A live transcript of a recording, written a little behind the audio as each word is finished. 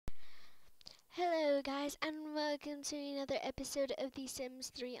Hello guys and welcome to another episode of the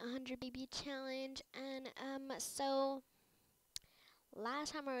Sims 3 100 BB challenge. And so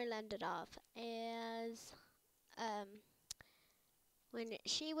last time we landed off is when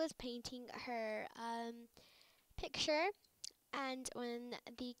she was painting her picture, and when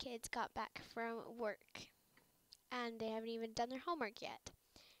the kids got back from work and they haven't even done their homework yet.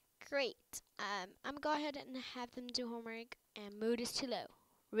 Great. I'm go ahead and have them do homework, and mood is too low.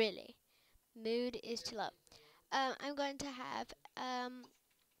 Really. Mood is too low. I'm going to have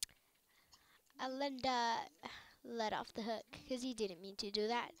Linda let off the hook because he didn't mean to do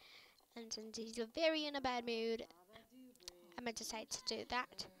that. And since he's very in a bad mood, I'm going to decide to do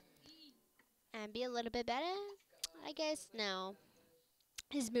that and be a little bit better. I guess no,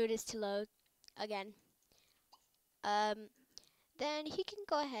 his mood is too low again. Then he can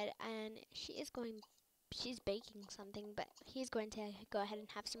go ahead and she's baking something, but he's going to go ahead and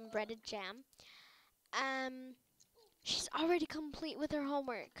have some breaded jam. She's already complete with her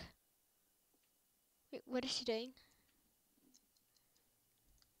homework. Wait, what is she doing?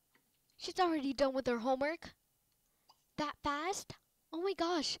 She's already done with her homework? That fast? Oh my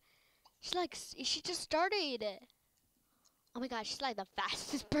gosh. She just started. Oh my gosh, she's like the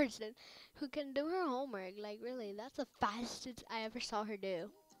fastest person who can do her homework. Like, really, that's the fastest I ever saw her do.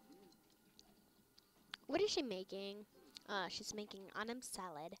 What is she making? She's making autumn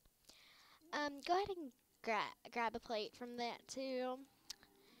salad. Go ahead and grab a plate from that too.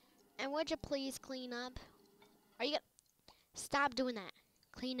 And would you please clean up? Are you gonna stop doing that?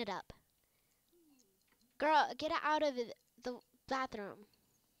 Clean it up. Girl, get out of the bathroom.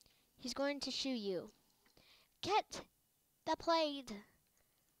 He's going to shoo you. Get the plate.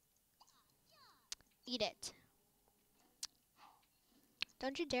 Eat it.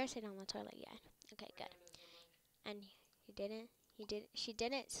 Don't you dare sit on the toilet yet. Okay, good. And he didn't. She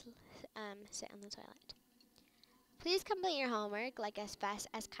didn't sit on the toilet. Please complete your homework like as fast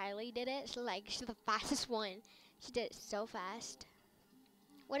as Kylie did it. So like she's the fastest one. She did it so fast.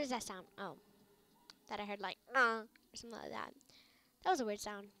 What does that sound? Oh, that I heard like or something like that. That was a weird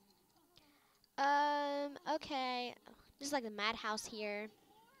sound. Okay. Just like the madhouse here.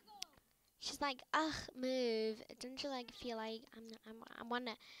 She's like, ugh, move. Don't you like feel like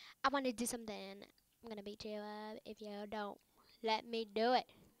I wanna do something. I'm gonna beat you up if you don't let me do it.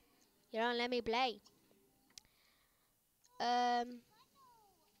 You don't let me play. Well,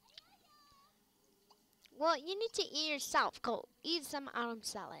 you need to eat yourself. Go eat some autumn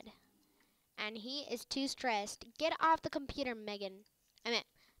salad. And he is too stressed. Get off the computer, Megan.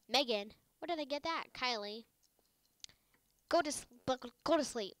 Megan. Where did I get that? Kylie. Go to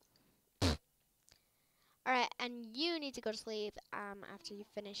sleep. Alright, and you need to go to sleep after you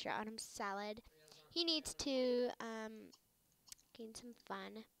finish your autumn salad. He needs to gain some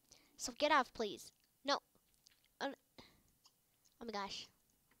fun. So get off, please. No. Oh my gosh.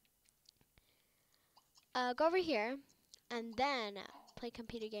 Go over here and then play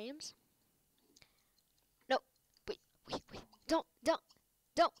computer games. No. Wait. Don't.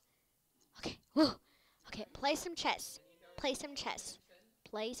 Okay. Whoa. Okay, play some chess. Play some chess.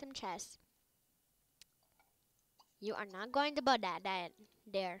 Play some chess. You are not going to put that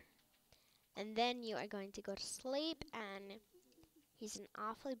there. And then you are going to go to sleep, and he's in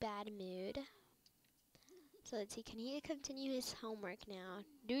awfully bad mood. So let's see, can he continue his homework now?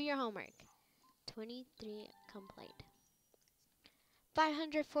 Do your homework. 23 complete.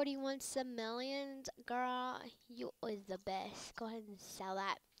 541 simoleons. Girl, you is the best. Go ahead and sell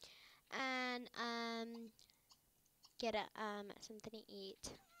that. And get something to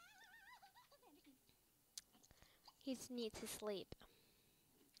eat. He needs to sleep.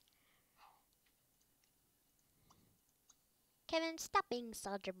 Kevin, stop being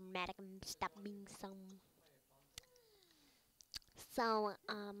so dramatic and stop being so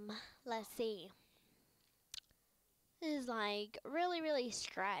let's see. Is like really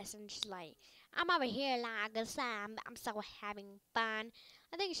stressed, and she's like, I'm over here like I'm so having fun.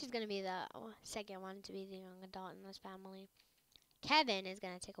 I think she's gonna be the second one to be the young adult in this family. Kevin is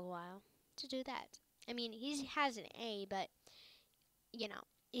gonna take a while to do that. I mean, he has an A, but you know,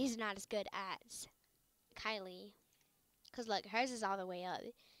 he's not as good as Kylie. Cause look, hers is all the way up.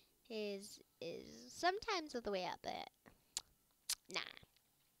 His is sometimes all the way up, but nah,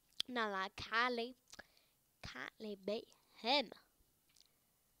 not like Kylie. Kylie beat him.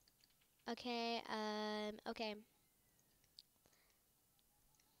 Okay, okay.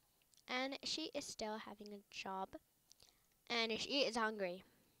 And she is still having a job. And she is hungry.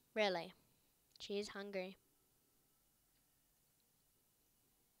 Really. She is hungry.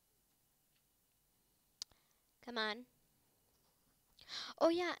 Come on. Oh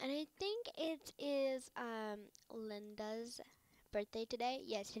yeah, and I think it is Linda's birthday today.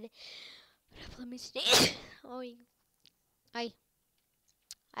 Yes, today. Let me see. Oh, ay,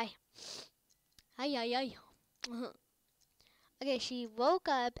 ay, ay, ay, ay. Okay, she woke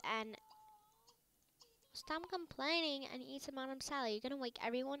up and stop complaining and eat some autumn salad. You're gonna wake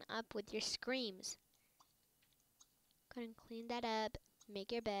everyone up with your screams. Go and clean that up,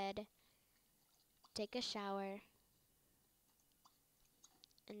 make your bed, take a shower,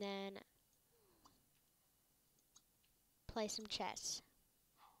 and then play some chess.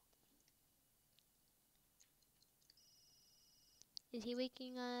 Is he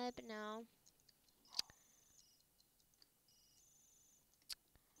waking up? No.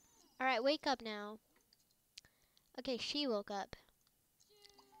 Alright, wake up now. Okay, she woke up.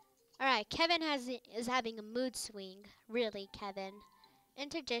 Alright, Kevin is having a mood swing. Really, Kevin.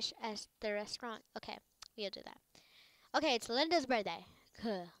 Enter dish as the restaurant. Okay, we'll do that. Okay, it's Linda's birthday.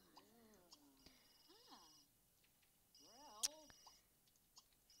 Huh.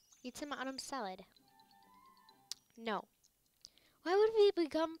 Eat some autumn salad. No. Why would we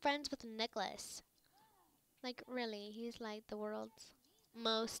become friends with Nicholas? Like, really, he's like the world's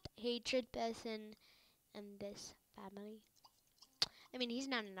most hated person in this family. I mean, he's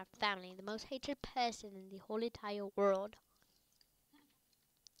not in our family. The most hated person in the whole entire world.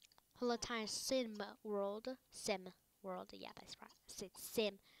 Whole entire sim world. Sim world. Yeah, that's right. It's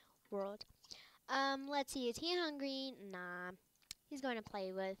sim world. Let's see. Is he hungry? Nah. He's going to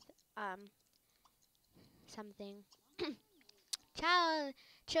play with, something.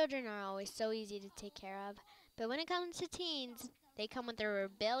 Children are always so easy to take care of. But when it comes to teens, they come with their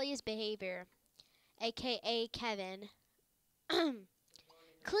rebellious behavior. AKA Kevin.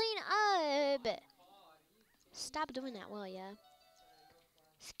 Clean up! Stop doing that, will ya?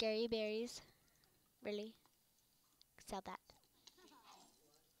 Scary berries. Really? Sell that.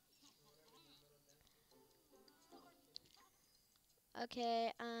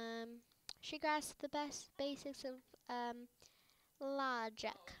 Okay, she grasped the best basics of,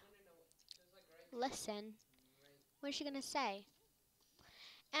 logic. Listen. What is she gonna say?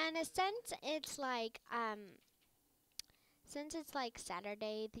 And since it's like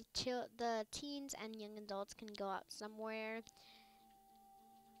Saturday, the teens and young adults can go out somewhere.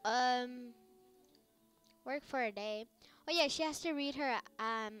 Work for a day. Oh yeah, she has to read her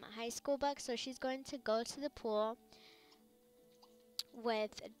high school book, so she's going to go to the pool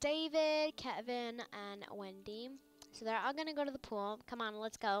with David, Kevin, and Wendy. So they're all gonna go to the pool. Come on,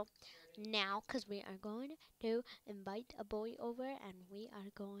 let's go now, cause we are going to invite a boy over, and we are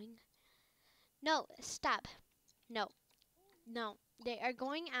going. No, stop. No, no. They are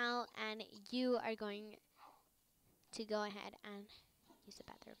going out, and you are going to go ahead and use the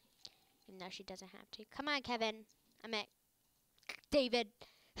bathroom. Even though she doesn't have to. Come on, Kevin. I meant David.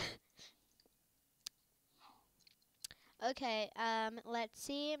 Okay, let's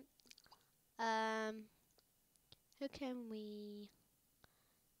see. Um, who can we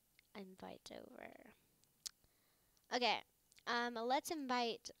invite over? Okay, let's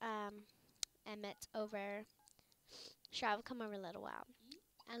invite, Emmett over. Sure, I'll come over a little while.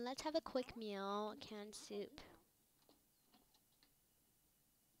 And let's have a quick meal, canned soup.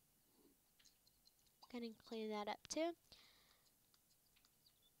 Gonna clean that up too.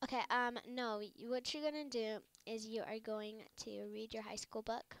 Okay, no, what you're gonna do is you are going to read your high school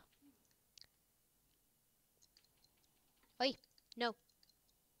book. Oi, no.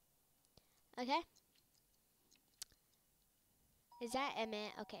 Okay. Is that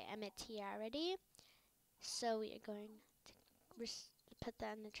Emmett? Okay, Emmett's here already. So we are going to put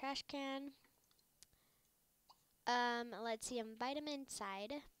that in the trash can. Let's see, invite him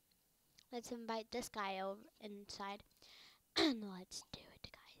inside. Let's invite this guy over inside. Let's do it,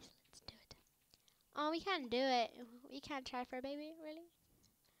 guys. Let's do it. Oh, we can't do it. We can't try for a baby? Really?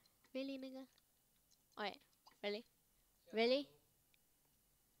 Really, nigga? Wait, really? Really?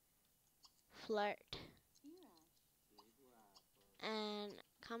 Flirt. And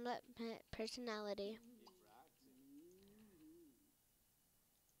combat personality.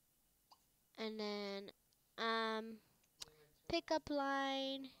 And then, pickup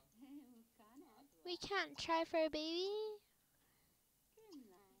line. We can't try for a baby?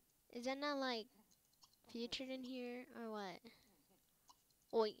 Is that not like featured in here or what?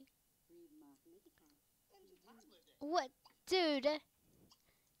 Oi. What? Dude,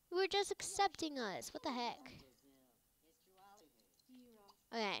 we're just accepting us. What the heck?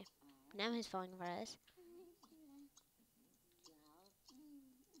 Okay, now he's falling for us.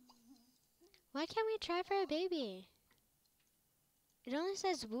 Why can't we try for a baby? It only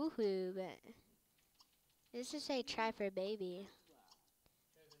says woohoo, but this is say try for a baby.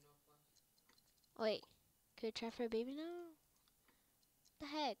 Oh, wait. Could we try for a baby now? The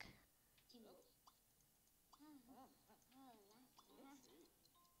heck?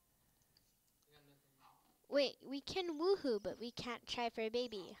 Wait, we can woohoo, but we can't try for a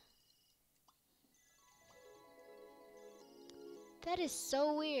baby. That is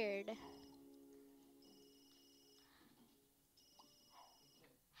so weird.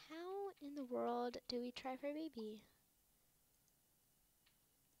 How in the world do we try for a baby?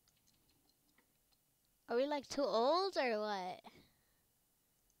 Are we like too old or what?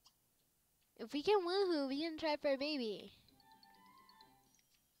 If we can woohoo, we can try for a baby.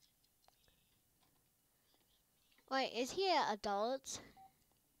 Wait, is he an adult?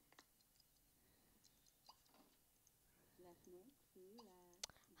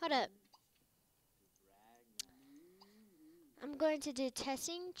 Hold up. I'm going to do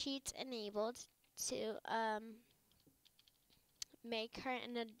testing cheats enabled to make her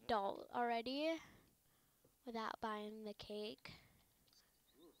an adult already without buying the cake.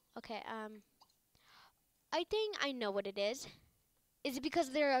 Okay, I think I know what it is. Is it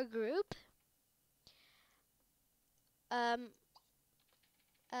because they're a group?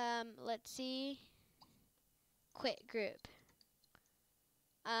 Let's see. Quit group.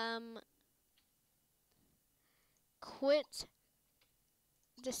 Quit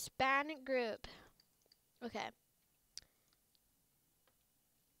disband group. Okay.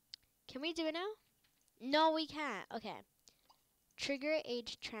 Can we do it now? No, we can't. Okay. Trigger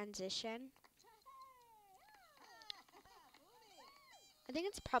age transition. I think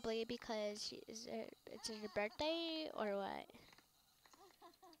it's probably because it's her birthday or what.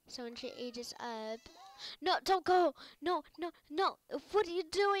 So when she ages up. No, don't go. No, no, no. What are you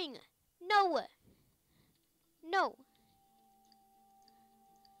doing? No. No.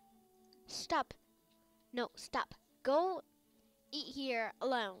 Stop. No, stop. Go eat here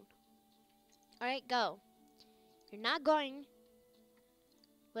alone. Alright, go. You're not going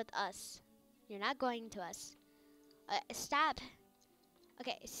with us. You're not going to us. Stop.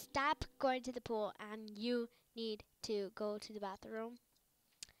 Okay, stop going to the pool and you need to go to the bathroom.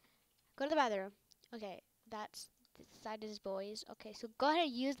 Go to the bathroom. Okay, that's this side is boys. Okay, so go ahead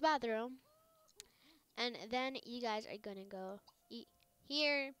and use the bathroom. And then you guys are gonna go eat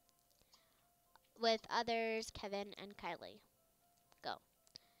here with others, Kevin and Kylie. Go.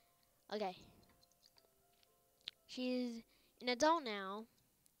 Okay. She's an adult now.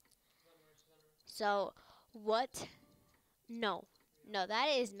 So, what? No. No, that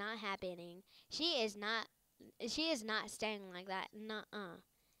is not happening. She is not staying like that. Nuh-uh.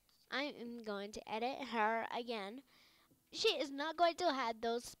 I am going to edit her again. She is not going to have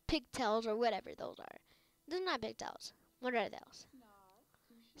those pigtails or whatever those are. Those are not pigtails. What are those?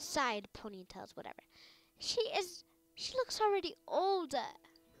 Side ponytails, whatever. She looks already old.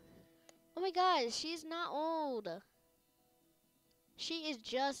 Oh my god, she's not old. She is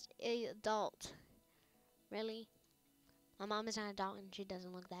just an adult. Really? My mom is an adult and she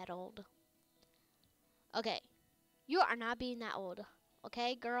doesn't look that old. Okay. You are not being that old.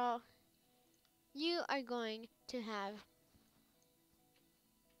 Okay, girl? You are going to have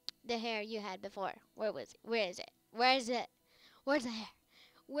the hair you had before. Where was it? Where is it? Where is it? Where's the hair?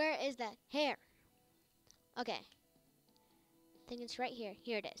 Where is that hair? Okay. I think it's right here.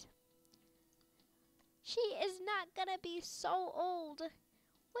 Here it is. She is not gonna be so old.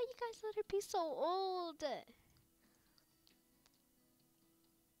 Why you guys let her be so old?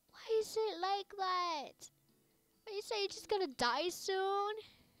 Why is it like that? Are you saying she's gonna die soon?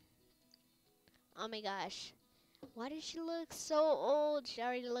 Oh my gosh. Why does she look so old? She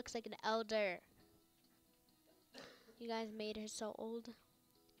already looks like an elder. You guys made her so old.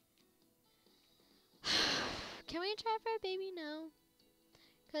 Can we try for a baby now?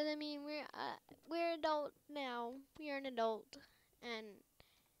 Cause I mean we're adult now. We are an adult, and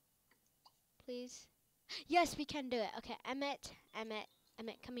please, yes, we can do it. Okay, Emmett,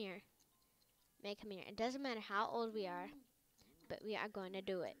 come here. Emmett, come here. It doesn't matter how old we are, but we are going to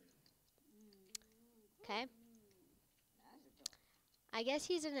do it. Okay. I guess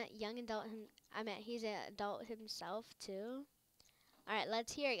he's a young adult. He's an adult himself too. All right,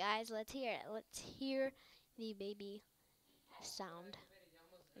 let's hear it, guys. Let's hear it. Let's hear the baby sound.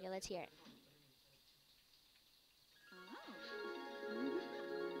 Okay, let's hear it.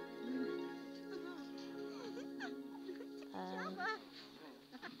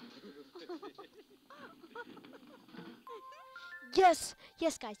 Yes,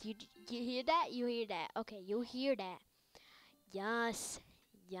 yes, guys. You hear that? You hear that? Okay, you hear that? Yes,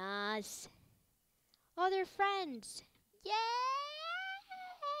 yes. Oh, they're friends. Yay!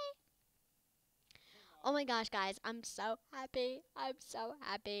 Oh my gosh, guys, I'm so happy. I'm so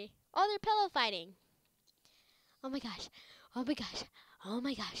happy. Oh, they're pillow fighting. Oh my gosh. Oh my gosh. Oh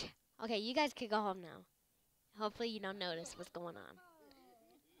my gosh. Okay, you guys can go home now. Hopefully you don't notice what's going on.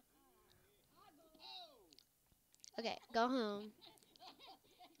 Okay, go home.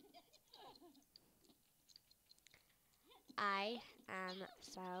 I am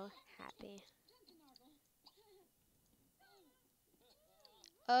so happy.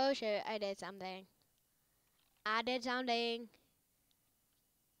 Oh shit, I did something. I did something.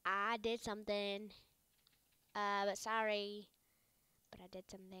 I did something. But sorry. But I did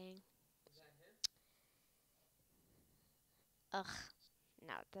something. Ugh.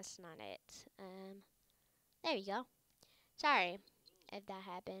 No, that's not it. There you go. Sorry if that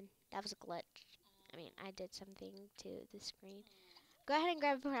happened. That was a glitch. I mean, I did something to the screen. Go ahead and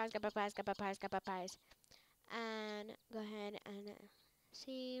grab a prize, grab a prize, grab a prize, grab a prize. And go ahead and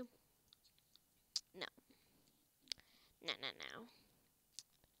see. No. No, no, no.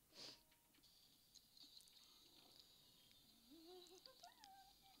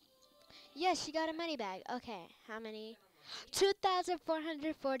 Yes, she got a money bag. Okay, how many?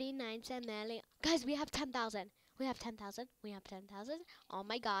 2,449 million. Guys, we have 10,000. We have 10,000. We have 10,000. Oh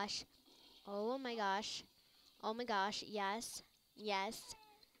my gosh. Oh my gosh. Oh my gosh. Yes. Yes.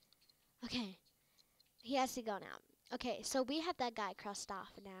 Okay. He has to go now. Okay, so we have that guy crossed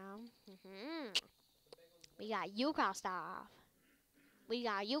off now. We got you crossed off. We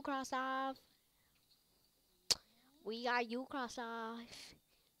got you crossed off. We got you crossed off.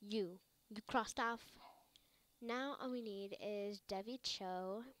 You. You crossed off. Now all we need is Devi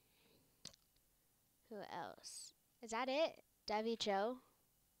Cho. Who else? Is that it? Devi Cho?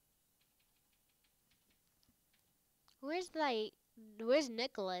 Where's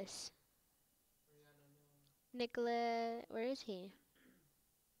Nicholas? Nicholas, where is he?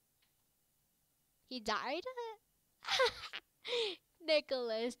 He died?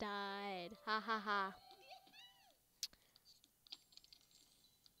 Nicholas died. Ha ha ha.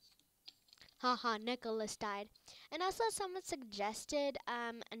 Haha, Nicholas died. And also someone suggested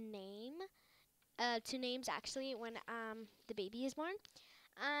a name. Two names actually when the baby is born.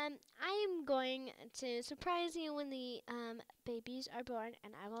 I'm going to surprise you when the babies are born,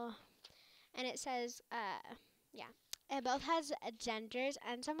 and I will. And it says yeah, it both has genders,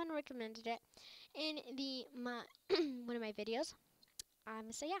 and someone recommended it in the one of my videos.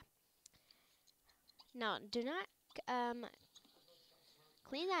 So yeah. No, do not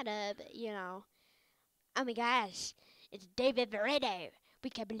clean that up. You know. Oh my gosh, it's David Veredo. We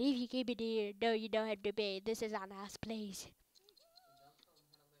can't believe you came in here. No, you don't have to pay. This is our nice place.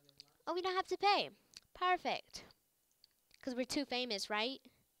 Oh, we don't have to pay. Perfect. Because we're too famous, right?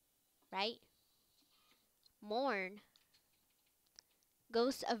 Right? Mourn.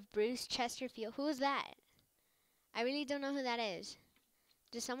 Ghost of Bruce Chesterfield. Who is that? I really don't know who that is.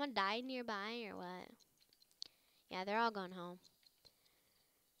 Did someone die nearby or what? Yeah, they're all going home.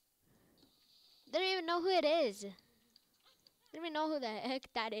 They don't even know who it is. They don't even know who the heck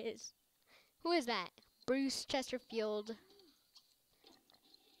that is. Who is that? Bruce Chesterfield.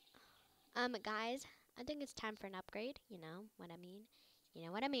 Guys, I think it's time for an upgrade. You know what I mean? You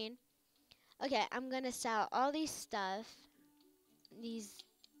know what I mean? Okay, I'm gonna sell all these stuff. These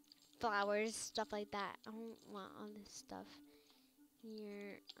flowers, stuff like that. I don't want all this stuff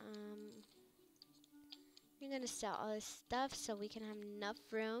here. We're gonna sell all this stuff so we can have enough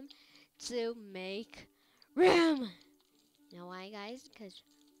room to make room. You know why, guys? Because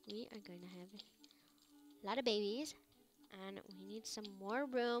we are going to have a lot of babies, and we need some more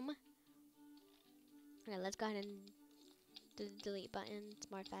room. Okay, let's go ahead and do the delete button.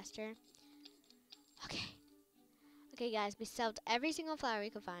 It's more faster. Okay. Okay, guys, we sold every single flower we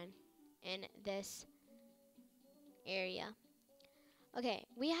could find in this area. Okay,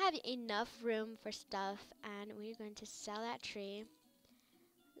 we have enough room for stuff, and we're going to sell that tree.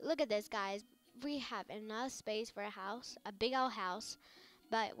 Look at this, guys. We have enough space for a house, a big old house,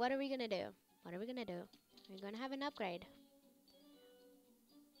 but what are we going to do? What are we going to do? We're going to have an upgrade.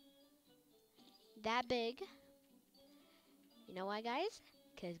 That big. You know why, guys?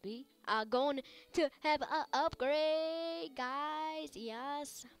 Because we are going to have an upgrade, guys.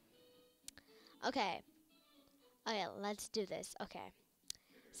 Yes. Okay. Okay, let's do this. Okay.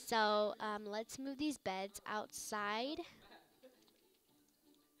 So, let's move these beds outside.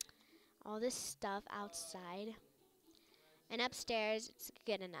 All this stuff outside. And upstairs, it's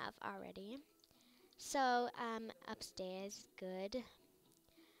good enough already. So, upstairs, good.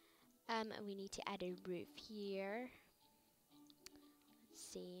 We need to add a roof here. Let's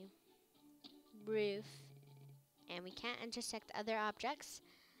see. Roof. And we can't intersect other objects.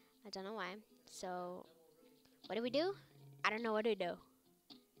 I don't know why. So, what do? I don't know what to do.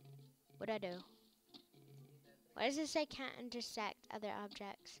 What do I do? Why does it say can't intersect other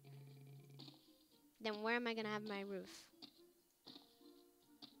objects? Then where am I gonna have my roof?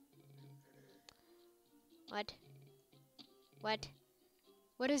 What? What?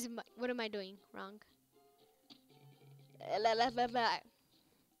 What am I doing wrong?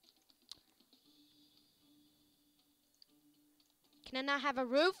 Can I not have a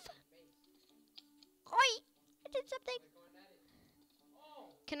roof? Oi! I did something.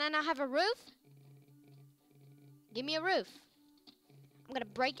 Can I not have a roof? Give me a roof. I'm gonna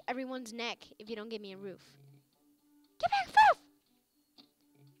break everyone's neck if you don't give me a roof. Give me a roof!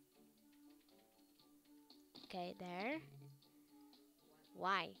 Okay, there.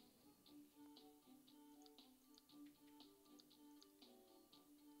 Why?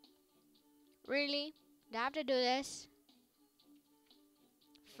 Really? Do I have to do this?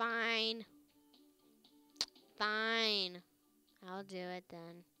 Fine. Fine. I'll do it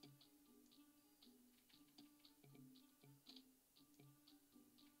then.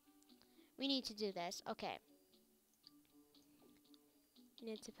 We need to do this. Okay. We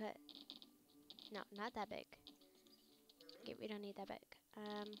need to put... No, not that big. Okay, we don't need that big.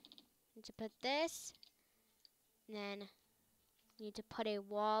 Need to put this. And then need to put a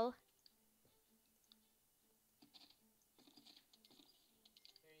wall.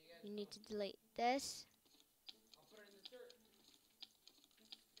 You need to delete this.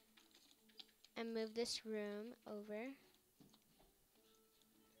 And move this room over.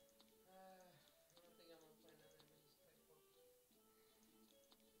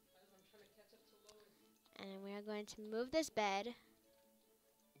 And we are going to move this bed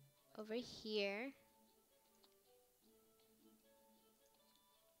over here.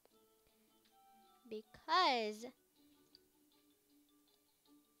 Because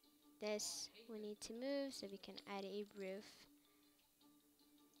this we need to move so we can add a roof.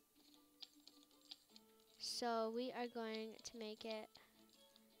 So we are going to make it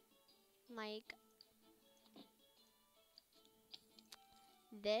like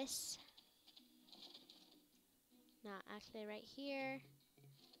this. No, actually right here.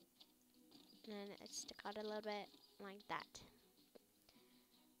 And then it stick out a little bit like that.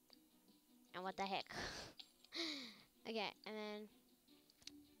 And what the heck? Okay, and then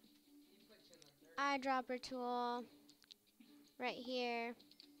eyedropper tool right here.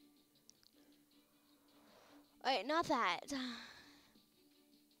 Wait, not that.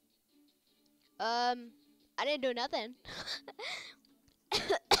 I didn't do nothing.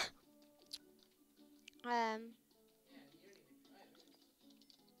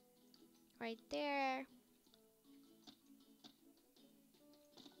 Right there.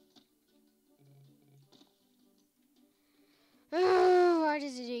 Why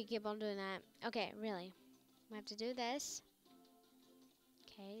does it keep on doing that? Okay, really. We have to do this.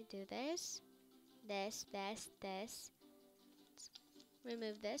 Okay, do this. This.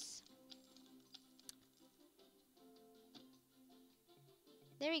 Remove this.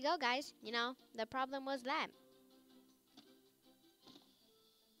 There we go, guys. You know, the problem was that.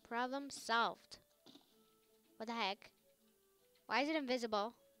 Problem solved. What the heck? Why is it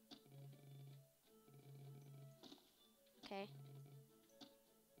invisible? Okay.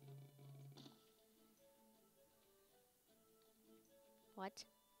 What?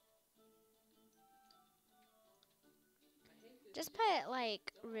 Just put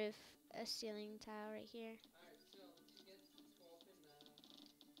like roof, a ceiling tile right here.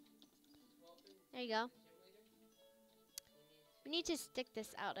 There you go. We need to stick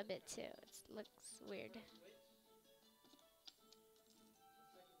this out a bit too. It looks weird.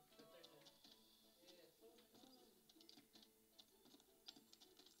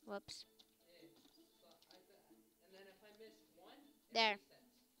 Whoops. There.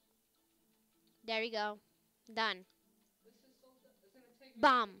 There we go. Done.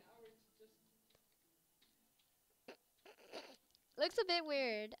 Bomb. Looks a bit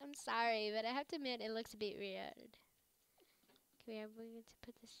weird. I'm sorry, but I have to admit it looks a bit weird. Okay, we are going to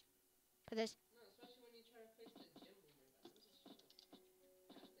put this. Put this.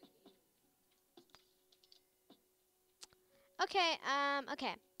 Okay,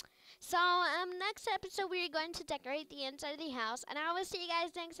 okay. So, next episode we're going to decorate the inside of the house, and I will see you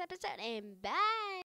guys next episode, and bye!